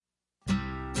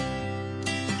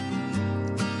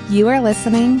You are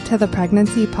listening to the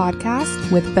Pregnancy Podcast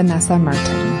with Vanessa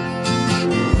Merton.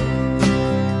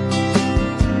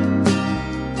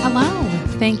 Hello.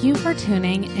 Thank you for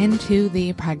tuning into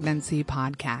the Pregnancy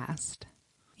Podcast.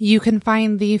 You can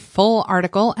find the full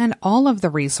article and all of the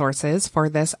resources for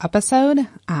this episode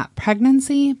at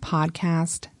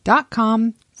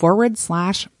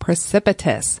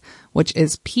pregnancypodcast.com/precipitous, which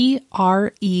is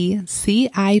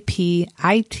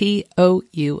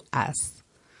Precipitous.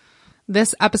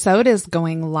 This episode is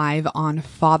going live on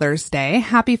Father's Day.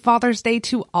 Happy Father's Day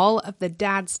to all of the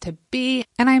dads-to-be,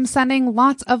 and I'm sending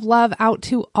lots of love out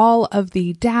to all of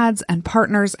the dads and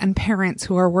partners and parents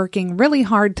who are working really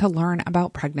hard to learn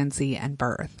about pregnancy and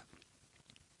birth.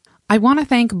 I want to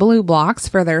thank Blue Blocks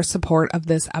for their support of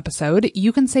this episode.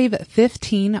 You can save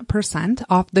 15%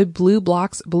 off the Blue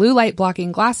Blocks blue light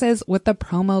blocking glasses with the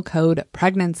promo code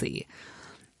PREGNANCY.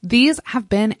 These have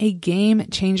been a game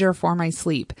changer for my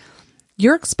sleep.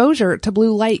 Your exposure to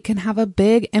blue light can have a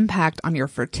big impact on your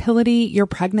fertility, your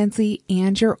pregnancy,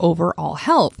 and your overall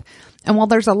health. And while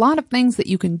there's a lot of things that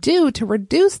you can do to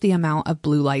reduce the amount of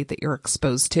blue light that you're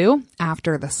exposed to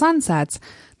after the sun sets,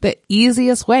 the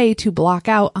easiest way to block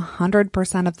out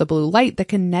 100% of the blue light that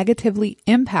can negatively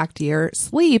impact your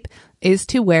sleep is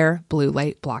to wear blue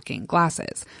light blocking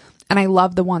glasses. And I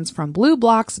love the ones from Blue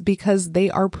Blocks because they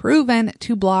are proven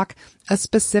to block a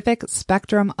specific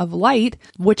spectrum of light,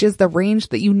 which is the range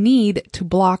that you need to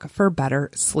block for better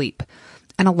sleep.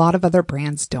 And a lot of other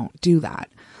brands don't do that.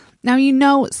 Now, you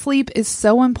know, sleep is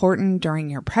so important during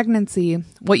your pregnancy.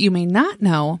 What you may not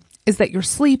know is that your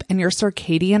sleep and your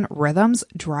circadian rhythms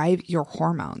drive your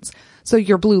hormones. So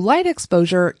your blue light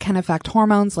exposure can affect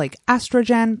hormones like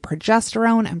estrogen,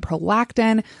 progesterone, and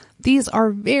prolactin. These are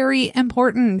very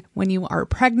important when you are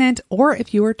pregnant or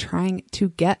if you are trying to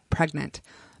get pregnant.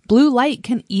 Blue light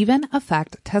can even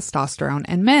affect testosterone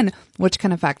in men, which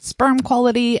can affect sperm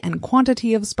quality and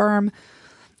quantity of sperm.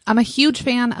 I'm a huge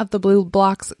fan of the Blue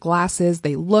Blocks glasses.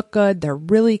 They look good. They're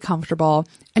really comfortable.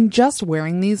 And just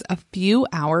wearing these a few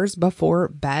hours before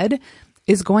bed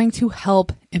is going to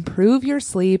help improve your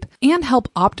sleep and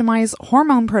help optimize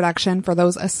hormone production for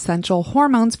those essential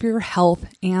hormones for your health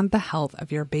and the health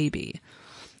of your baby.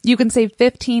 You can save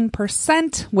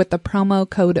 15% with the promo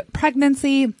code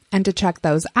PREGNANCY. And to check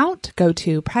those out, go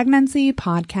to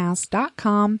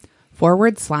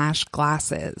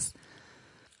pregnancypodcast.com/glasses.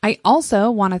 I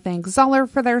also want to thank Zoller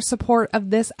for their support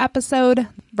of this episode.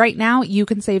 Right now, you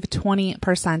can save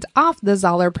 20% off the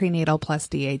Zoller Prenatal Plus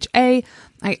DHA.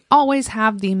 I always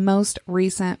have the most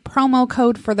recent promo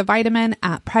code for the vitamin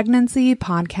at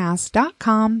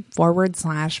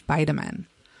pregnancypodcast.com/vitamin.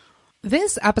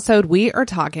 This episode, we are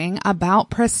talking about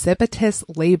precipitous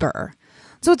labor.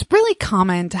 So it's really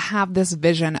common to have this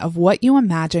vision of what you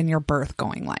imagine your birth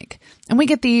going like. And we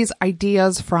get these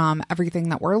ideas from everything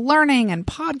that we're learning and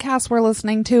podcasts we're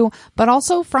listening to, but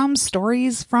also from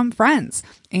stories from friends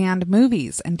and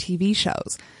movies and TV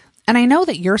shows. And I know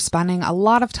that you're spending a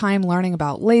lot of time learning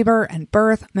about labor and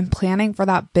birth and planning for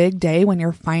that big day when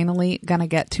you're finally going to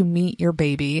get to meet your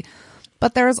baby.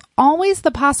 But there's always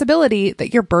the possibility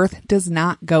that your birth does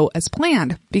not go as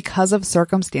planned because of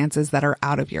circumstances that are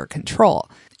out of your control.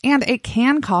 And it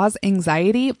can cause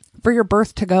anxiety for your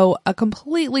birth to go a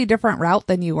completely different route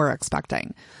than you were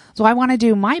expecting. So I want to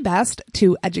do my best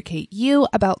to educate you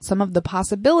about some of the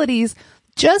possibilities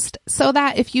just so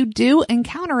that if you do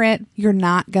encounter it, you're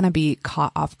not going to be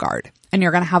caught off guard. And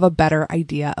you're going to have a better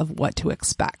idea of what to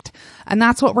expect. And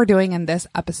that's what we're doing in this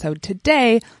episode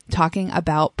today, talking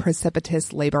about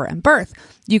precipitous labor and birth.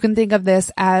 You can think of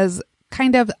this as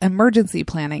kind of emergency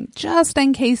planning, just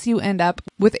in case you end up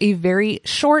with a very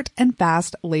short and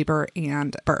fast labor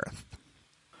and birth.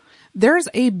 There's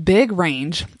a big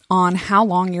range on how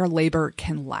long your labor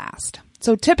can last.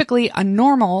 So typically a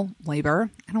normal labor,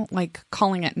 I don't like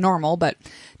calling it normal, but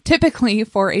typically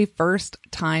for a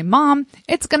first-time mom,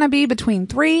 it's going to be between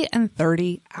 3 and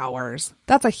 30 hours.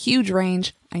 That's a huge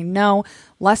range. I know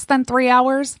less than 3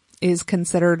 hours is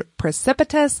considered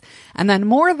precipitous, and then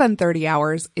more than 30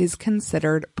 hours is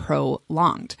considered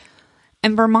prolonged.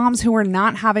 And for moms who are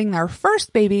not having their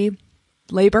first baby,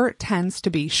 labor tends to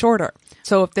be shorter.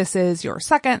 So if this is your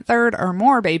second, third, or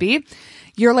more baby,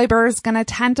 your labor is going to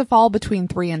tend to fall between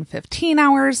 3 and 15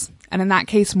 hours. And in that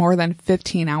case, more than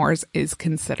 15 hours is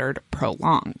considered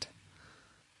prolonged.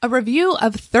 A review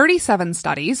of 37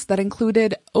 studies that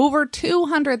included over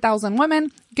 200,000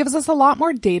 women gives us a lot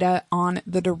more data on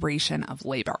the duration of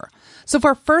labor. So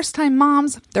for first-time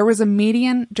moms, there was a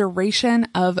median duration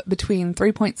of between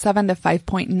 3.7 to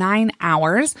 5.9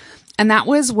 hours, and that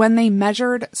was when they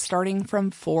measured starting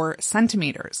from 4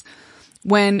 centimeters.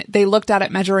 When they looked at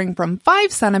it measuring from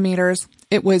 5 centimeters,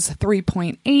 it was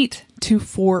 3.8 to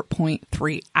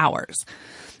 4.3 hours.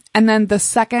 And then the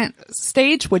second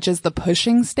stage, which is the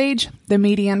pushing stage, the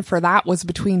median for that was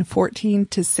between 14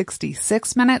 to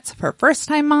 66 minutes for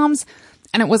first-time moms,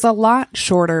 and it was a lot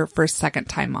shorter for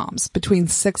second-time moms, between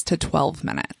 6 to 12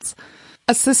 minutes.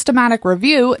 A systematic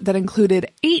review that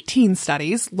included 18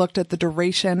 studies looked at the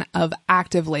duration of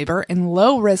active labor in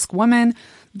low-risk women.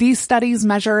 These studies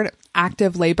measured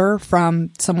active labor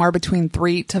from somewhere between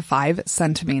 3 to 5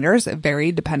 centimeters. It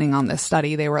varied depending on the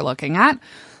study they were looking at.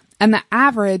 And the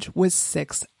average was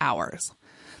 6 hours.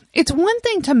 It's one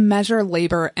thing to measure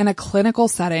labor in a clinical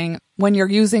setting when you're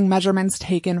using measurements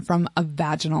taken from a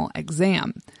vaginal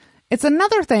exam. It's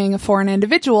another thing for an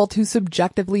individual to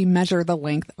subjectively measure the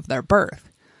length of their birth.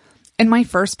 In my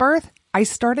first birth, I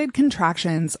started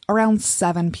contractions around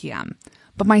 7 p.m.,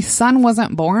 but my son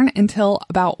wasn't born until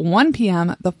about 1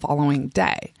 p.m. the following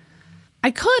day.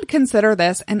 I could consider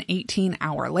this an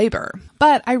 18-hour labor,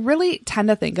 but I really tend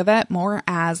to think of it more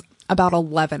as about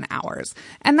 11 hours.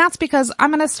 And that's because I'm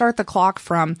going to start the clock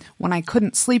from when I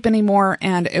couldn't sleep anymore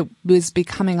and it was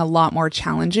becoming a lot more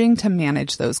challenging to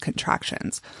manage those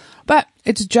contractions. But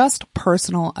it's just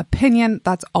personal opinion.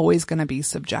 That's always going to be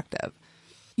subjective.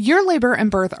 Your labor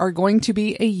and birth are going to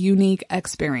be a unique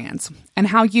experience, and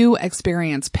how you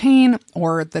experience pain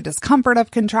or the discomfort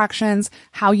of contractions,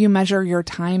 how you measure your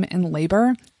time in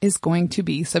labor is going to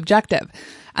be subjective.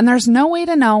 And there's no way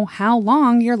to know how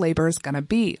long your labor is going to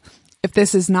be. If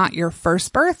this is not your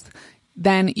first birth,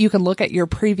 then you can look at your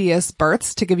previous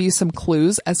births to give you some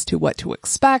clues as to what to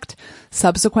expect.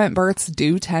 Subsequent births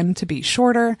do tend to be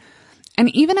shorter. And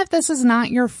even if this is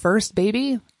not your first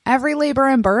baby, every labor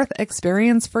and birth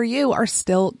experience for you are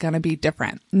still going to be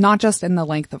different, not just in the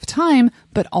length of time,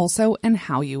 but also in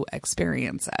how you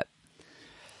experience it.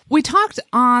 We talked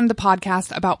on the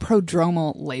podcast about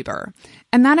prodromal labor,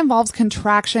 and that involves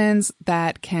contractions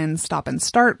that can stop and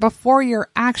start before your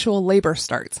actual labor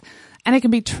starts. And it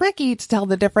can be tricky to tell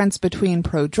the difference between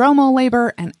prodromal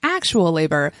labor and actual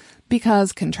labor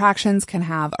because contractions can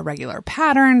have a regular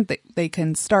pattern. They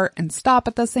can start and stop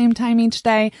at the same time each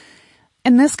day.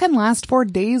 And this can last for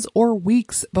days or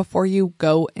weeks before you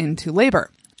go into labor.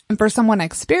 And for someone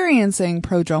experiencing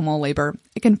prodromal labor,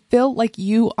 it can feel like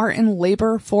you are in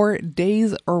labor for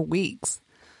days or weeks.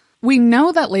 We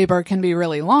know that labor can be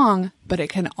really long, but it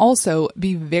can also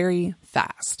be very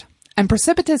fast. And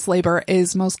precipitous labor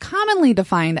is most commonly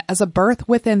defined as a birth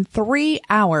within 3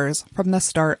 hours from the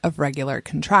start of regular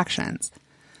contractions.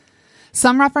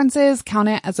 Some references count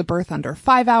it as a birth under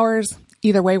 5 hours.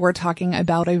 Either way, we're talking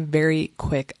about a very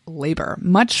quick labor,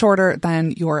 much shorter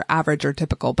than your average or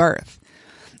typical birth.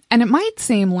 And it might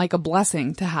seem like a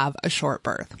blessing to have a short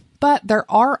birth, but there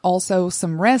are also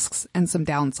some risks and some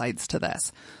downsides to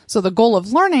this. So the goal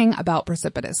of learning about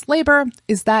precipitous labor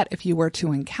is that if you were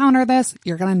to encounter this,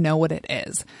 you're going to know what it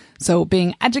is. So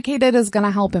being educated is going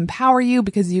to help empower you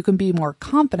because you can be more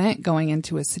confident going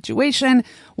into a situation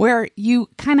where you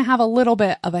kind of have a little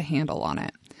bit of a handle on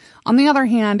it. On the other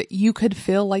hand, you could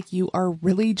feel like you are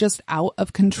really just out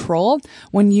of control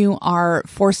when you are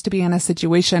forced to be in a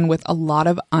situation with a lot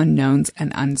of unknowns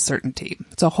and uncertainty.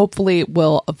 So hopefully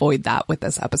we'll avoid that with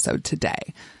this episode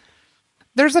today.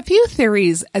 There's a few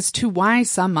theories as to why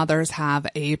some mothers have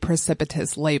a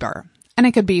precipitous labor, and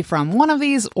it could be from one of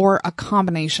these or a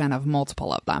combination of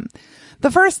multiple of them. The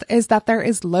first is that there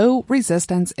is low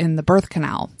resistance in the birth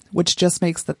canal, which just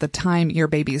makes that the time your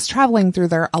baby is traveling through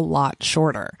there a lot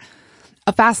shorter.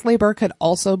 A fast labor could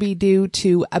also be due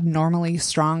to abnormally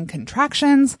strong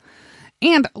contractions.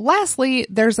 And lastly,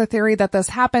 there's a theory that this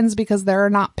happens because there are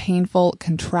not painful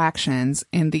contractions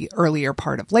in the earlier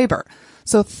part of labor.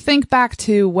 So think back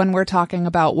to when we're talking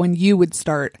about when you would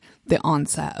start the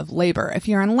onset of labor. If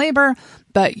you're in labor,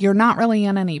 but you're not really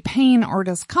in any pain or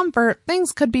discomfort,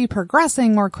 things could be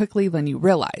progressing more quickly than you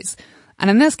realize. And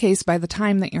in this case, by the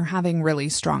time that you're having really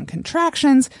strong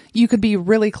contractions, you could be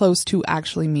really close to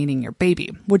actually meeting your baby,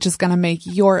 which is going to make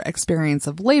your experience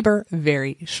of labor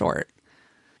very short.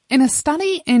 In a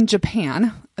study in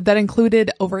Japan that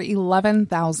included over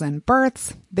 11,000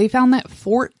 births, they found that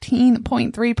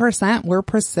 14.3% were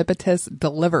precipitous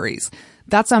deliveries.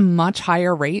 That's a much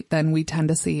higher rate than we tend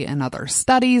to see in other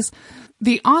studies.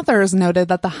 The authors noted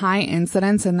that the high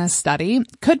incidence in this study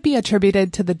could be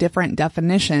attributed to the different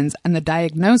definitions and the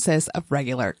diagnosis of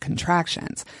regular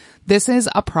contractions. This is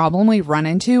a problem we run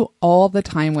into all the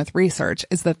time with research,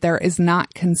 is that there is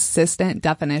not consistent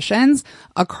definitions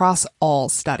across all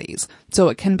studies. So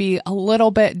it can be a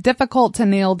little bit difficult to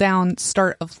nail down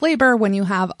start of labor when you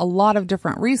have a lot of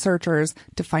different researchers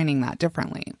defining that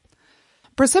differently.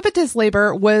 Precipitous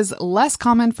labor was less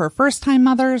common for first-time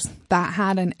mothers. That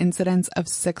had an incidence of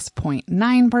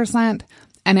 6.9%,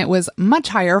 and it was much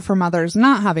higher for mothers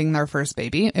not having their first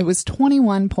baby. It was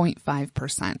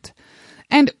 21.5%.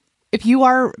 And if you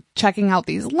are checking out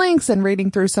these links and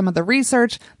reading through some of the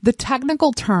research, the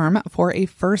technical term for a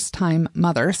first-time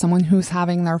mother, someone who's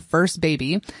having their first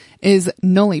baby, is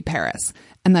nulliparous.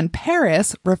 And then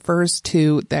parous refers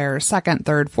to their second,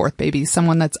 third, fourth baby,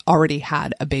 someone that's already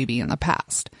had a baby in the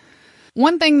past.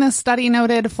 One thing this study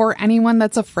noted for anyone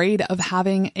that's afraid of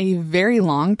having a very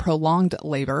long, prolonged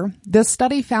labor, this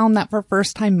study found that for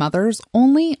first-time mothers,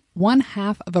 only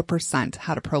 0.5%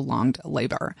 had a prolonged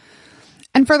labor.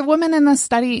 And for the women in the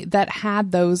study that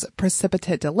had those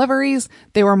precipitate deliveries,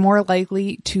 they were more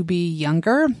likely to be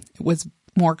younger. It was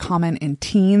more common in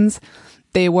teens.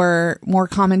 They were more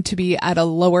common to be at a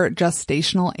lower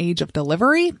gestational age of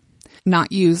delivery,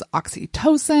 not use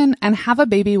oxytocin, and have a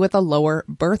baby with a lower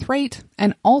birth rate,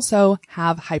 and also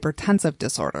have hypertensive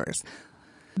disorders.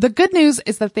 The good news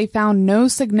is that they found no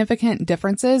significant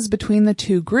differences between the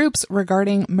two groups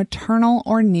regarding maternal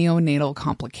or neonatal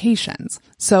complications.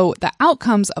 So the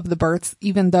outcomes of the births,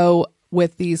 even though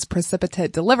with these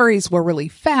precipitate deliveries were really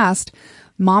fast,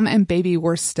 mom and baby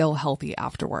were still healthy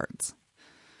afterwards.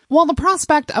 While the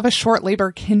prospect of a short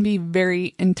labor can be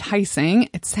very enticing,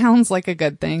 it sounds like a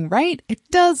good thing, right? It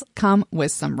does come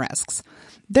with some risks.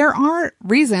 There are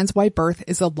reasons why birth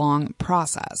is a long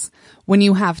process. When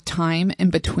you have time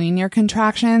in between your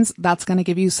contractions, that's going to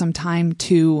give you some time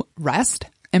to rest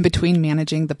in between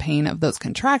managing the pain of those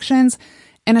contractions.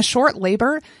 In a short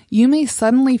labor, you may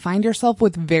suddenly find yourself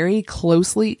with very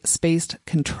closely spaced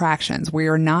contractions where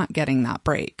you're not getting that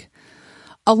break.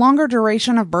 A longer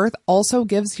duration of birth also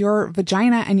gives your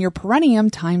vagina and your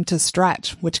perineum time to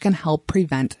stretch, which can help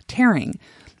prevent tearing.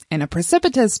 In a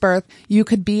precipitous birth, you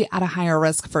could be at a higher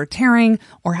risk for tearing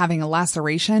or having a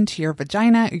laceration to your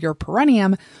vagina or your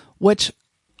perineum, which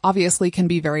obviously can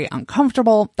be very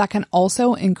uncomfortable. That can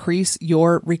also increase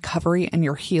your recovery and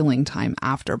your healing time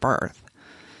after birth.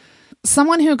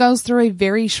 Someone who goes through a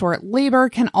very short labor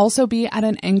can also be at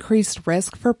an increased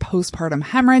risk for postpartum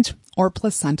hemorrhage or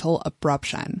placental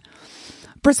abruption.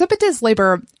 Precipitous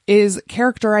labor is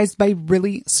characterized by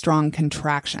really strong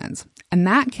contractions, and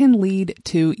that can lead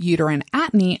to uterine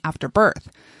atony after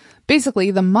birth. Basically,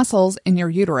 the muscles in your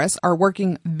uterus are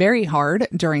working very hard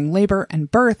during labor and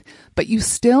birth, but you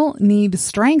still need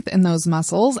strength in those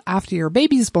muscles after your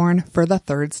baby's born for the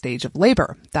third stage of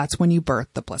labor. That's when you birth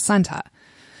the placenta.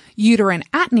 Uterine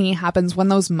atony happens when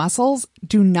those muscles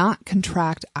do not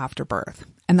contract after birth.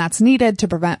 And that's needed to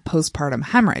prevent postpartum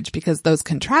hemorrhage because those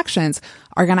contractions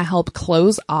are going to help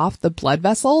close off the blood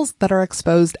vessels that are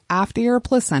exposed after your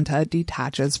placenta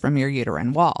detaches from your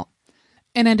uterine wall.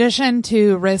 In addition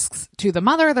to risks to the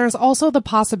mother, there's also the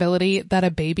possibility that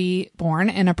a baby born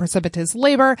in a precipitous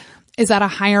labor is at a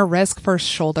higher risk for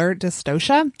shoulder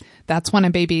dystocia. That's when a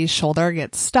baby's shoulder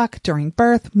gets stuck during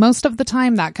birth. Most of the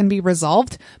time that can be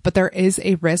resolved, but there is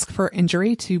a risk for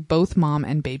injury to both mom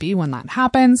and baby when that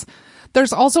happens.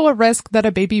 There's also a risk that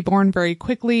a baby born very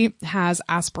quickly has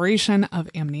aspiration of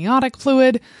amniotic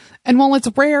fluid. And while it's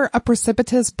rare, a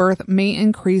precipitous birth may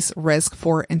increase risk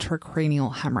for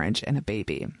intracranial hemorrhage in a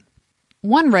baby.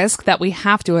 One risk that we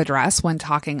have to address when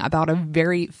talking about a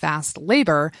very fast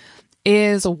labor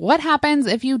is what happens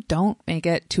if you don't make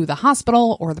it to the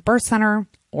hospital or the birth center,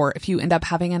 or if you end up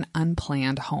having an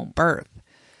unplanned home birth.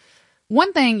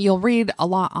 One thing you'll read a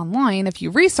lot online if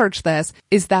you research this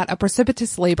is that a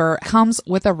precipitous labor comes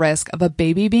with a risk of a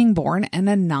baby being born in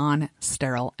a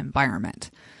non-sterile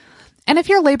environment. And if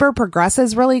your labor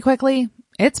progresses really quickly,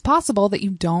 it's possible that you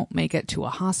don't make it to a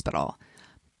hospital.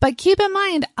 But keep in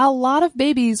mind, a lot of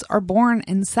babies are born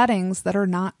in settings that are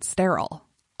not sterile.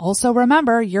 Also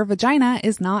remember, your vagina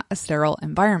is not a sterile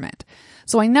environment.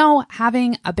 So I know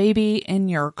having a baby in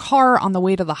your car on the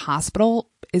way to the hospital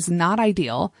is not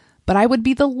ideal, but I would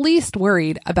be the least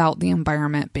worried about the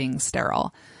environment being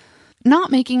sterile. Not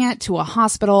making it to a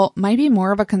hospital might be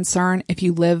more of a concern if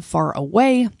you live far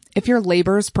away, if your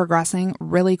labor's progressing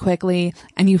really quickly,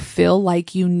 and you feel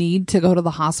like you need to go to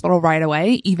the hospital right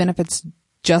away, even if it's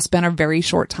just been a very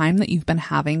short time that you've been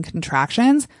having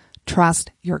contractions.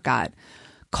 Trust your gut.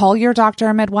 Call your doctor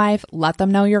or midwife, let them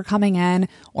know you're coming in,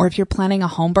 or if you're planning a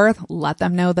home birth, let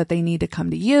them know that they need to come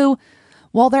to you.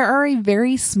 While there are a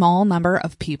very small number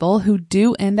of people who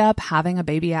do end up having a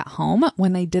baby at home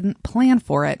when they didn't plan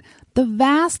for it, the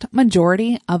vast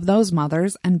majority of those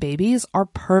mothers and babies are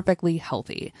perfectly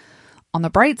healthy. On the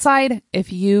bright side,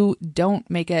 if you don't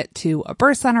make it to a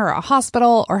birth center or a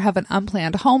hospital or have an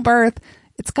unplanned home birth,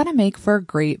 it's going to make for a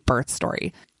great birth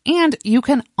story. And you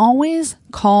can always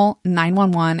call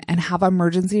 911 and have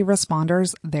emergency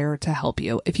responders there to help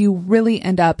you. If you really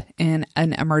end up in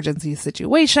an emergency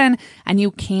situation and you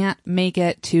can't make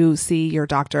it to see your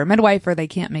doctor or midwife, or they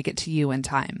can't make it to you in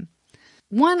time.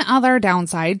 One other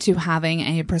downside to having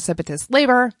a precipitous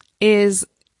labor is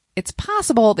it's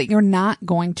possible that you're not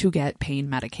going to get pain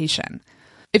medication.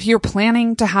 If you're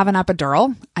planning to have an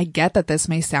epidural, I get that this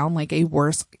may sound like a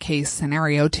worst case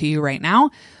scenario to you right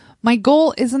now. My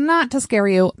goal is not to scare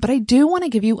you, but I do want to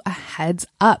give you a heads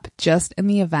up just in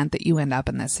the event that you end up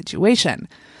in this situation.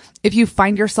 If you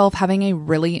find yourself having a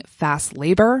really fast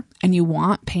labor and you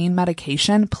want pain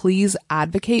medication, please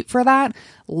advocate for that.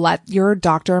 Let your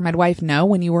doctor or midwife know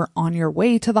when you are on your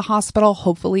way to the hospital.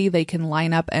 Hopefully they can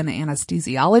line up an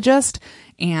anesthesiologist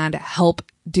and help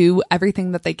do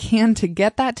everything that they can to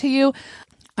get that to you.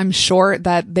 I'm sure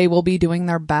that they will be doing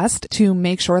their best to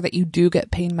make sure that you do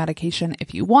get pain medication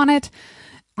if you want it.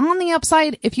 On the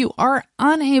upside, if you are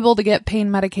unable to get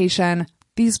pain medication,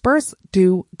 these births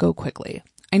do go quickly.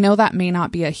 I know that may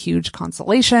not be a huge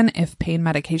consolation if pain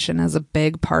medication is a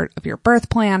big part of your birth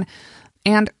plan.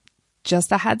 And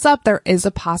just a heads up, there is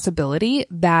a possibility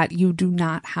that you do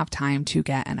not have time to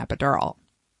get an epidural.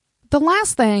 The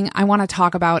last thing I want to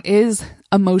talk about is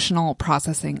emotional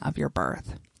processing of your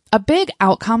birth. A big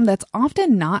outcome that's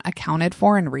often not accounted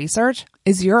for in research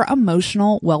is your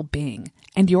emotional well-being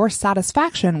and your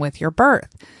satisfaction with your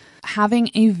birth.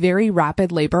 Having a very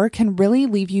rapid labor can really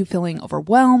leave you feeling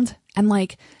overwhelmed and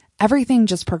like everything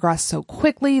just progressed so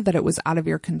quickly that it was out of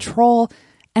your control.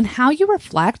 And how you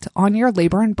reflect on your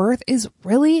labor and birth is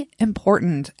really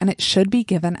important, and it should be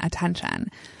given attention.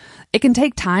 It can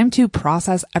take time to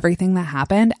process everything that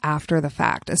happened after the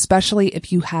fact, especially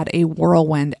if you had a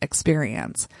whirlwind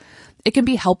experience. It can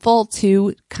be helpful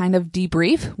to kind of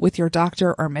debrief with your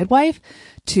doctor or midwife,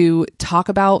 to talk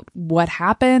about what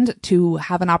happened, to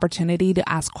have an opportunity to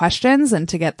ask questions and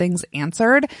to get things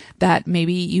answered that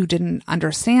maybe you didn't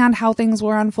understand how things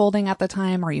were unfolding at the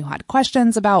time, or you had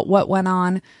questions about what went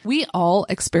on. We all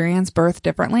experience birth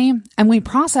differently, and we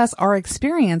process our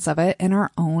experience of it in our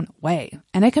own way.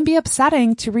 And it can be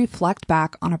upsetting to reflect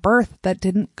back on a birth that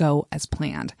didn't go as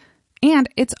planned. And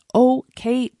it's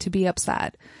okay to be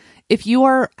upset. If you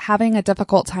are having a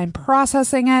difficult time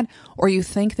processing it, or you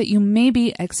think that you may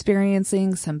be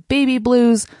experiencing some baby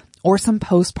blues or some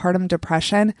postpartum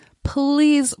depression,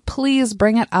 please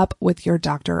bring it up with your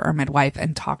doctor or midwife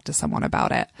and talk to someone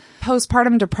about it.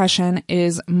 Postpartum depression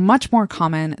is much more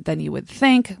common than you would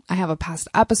think. I have a past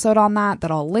episode on that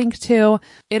I'll link to.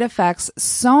 It affects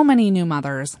so many new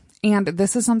mothers. And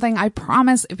this is something I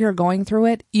promise, if you're going through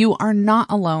it, you are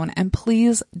not alone, and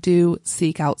please do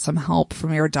seek out some help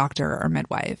from your doctor or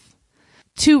midwife.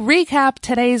 To recap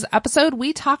today's episode,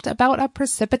 we talked about a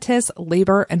precipitous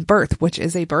labor and birth, which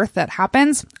is a birth that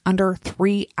happens under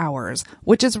 3 hours,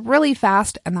 which is really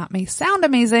fast, and that may sound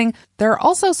amazing. There are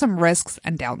also some risks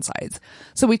and downsides.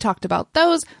 So we talked about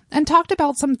those and talked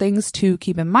about some things to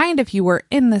keep in mind if you were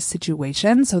in this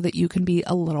situation so that you can be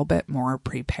a little bit more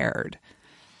prepared.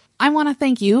 I want to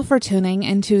thank you for tuning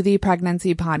into the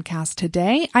Pregnancy Podcast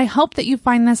today. I hope that you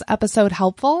find this episode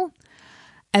helpful.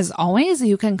 As always,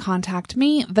 you can contact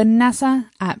me,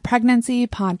 Vanessa, at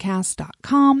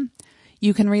pregnancypodcast.com.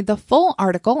 You can read the full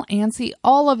article and see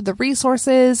all of the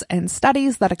resources and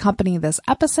studies that accompany this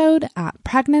episode at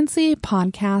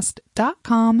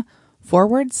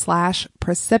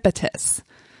pregnancypodcast.com/precipitous.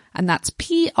 And that's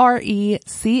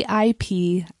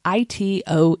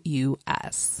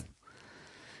PRECIPITOUS.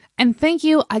 And thank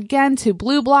you again to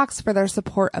Blue Blocks for their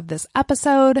support of this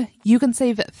episode. You can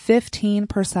save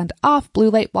 15% off blue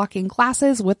light blocking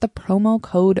glasses with the promo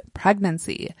code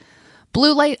PREGNANCY.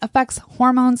 Blue light affects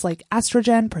hormones like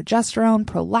estrogen, progesterone,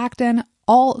 prolactin,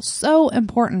 all so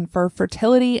important for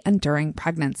fertility and during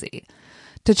pregnancy.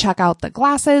 To check out the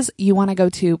glasses, you want to go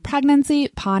to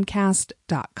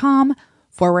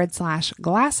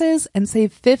pregnancypodcast.com/glasses and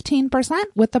save 15%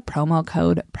 with the promo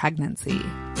code PREGNANCY.